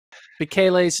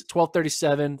Bekele's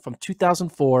 12:37 from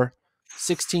 2004,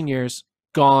 16 years,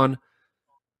 gone.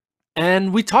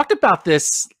 And we talked about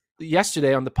this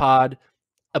yesterday on the pod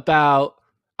about,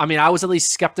 I mean, I was at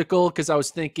least skeptical because I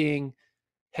was thinking,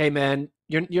 hey, man,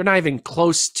 you're not even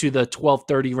close to the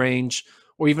 12:30 range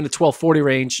or even the 12:40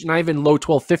 range, not even low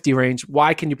 12:50 range.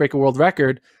 Why can you break a world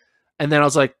record? And then I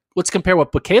was like, let's compare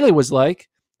what Bekele was like.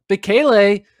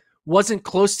 Bekele wasn't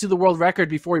close to the world record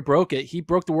before he broke it. He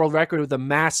broke the world record with a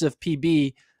massive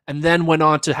PB and then went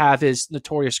on to have his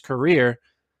notorious career.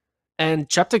 And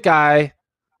Cheptegei,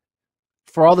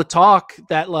 for all the talk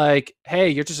that like, hey,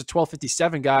 you're just a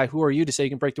 12:57 guy, who are you to say you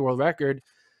can break the world record?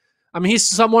 I mean, he's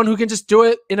someone who can just do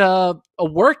it in a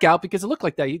workout because it looked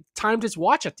like that. He timed his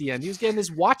watch at the end. He was getting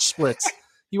his watch splits.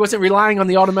 He wasn't relying on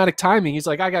the automatic timing. He's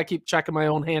like, I got to keep checking my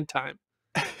own hand time.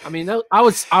 I mean, I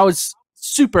was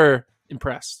super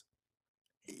impressed.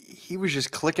 He was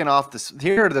just clicking off this.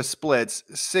 Here are the splits: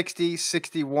 60,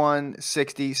 61,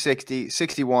 60, 60,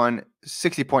 61,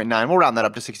 60.9. We'll round that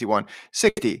up to 61.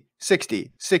 60,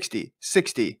 60, 60,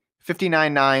 60,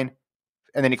 59.9.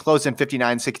 And then he closed in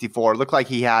 59.64. Looked like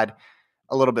he had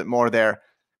a little bit more there.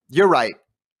 You're right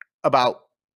about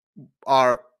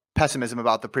our pessimism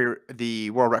about the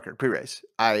world record pre-race.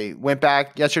 I went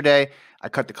back yesterday. I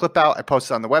cut the clip out. I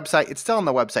posted on the website. It's still on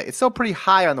the website. It's still pretty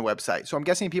high on the website. So I'm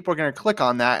guessing people are going to click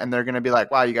on that and they're going to be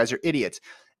like, wow, you guys are idiots.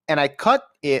 And I cut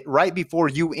it right before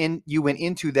you went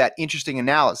into that interesting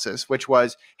analysis, which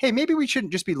was, hey, maybe we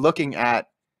shouldn't just be looking at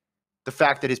the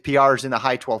fact that his PR is in the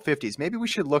high 1250s. Maybe we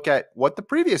should look at what the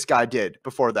previous guy did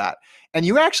before that. And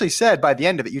you actually said by the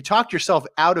end of it, you talked yourself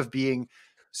out of being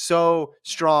so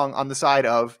strong on the side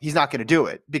of he's not going to do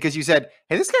it, because you said,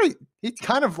 hey, this guy, he's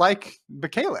kind of like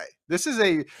Bekele.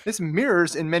 This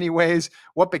mirrors in many ways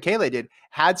what Bekele did.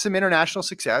 Had some international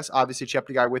success. Obviously,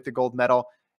 Cheptegei with the gold medal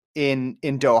in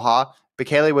Doha.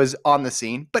 Bekele was on the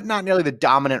scene, but not nearly the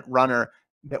dominant runner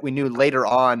that we knew later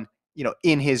on,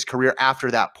 in his career after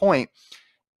that point,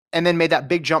 and then made that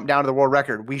big jump down to the world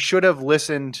record. We should have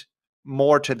listened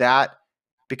more to that,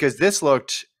 because this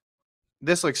looked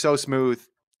so smooth,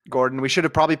 Gordon. We should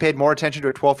have probably paid more attention to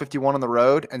a 12:51 on the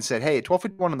road and said, hey,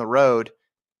 12:51 on the road,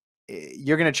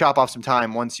 you're going to chop off some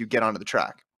time once you get onto the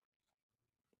track.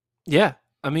 Yeah.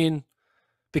 I mean,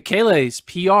 Bekele's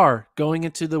PR going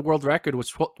into the world record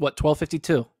was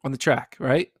 12:52 on the track,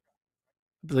 right?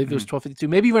 I believe it was 12:52.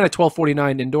 Maybe he ran at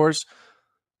 12:49 indoors.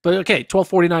 But okay,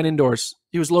 12:49 indoors.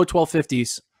 He was low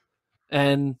 12:50s.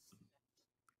 And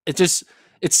it's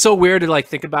so weird to like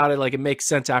think about it. Like it makes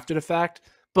sense after the fact.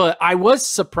 But I was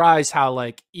surprised how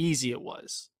like easy it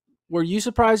was. Were you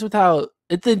surprised with how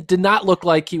it did not look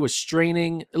like he was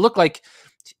straining? It looked like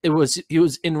he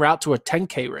was en route to a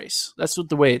 10K race. That's what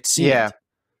the way it seemed. Yeah.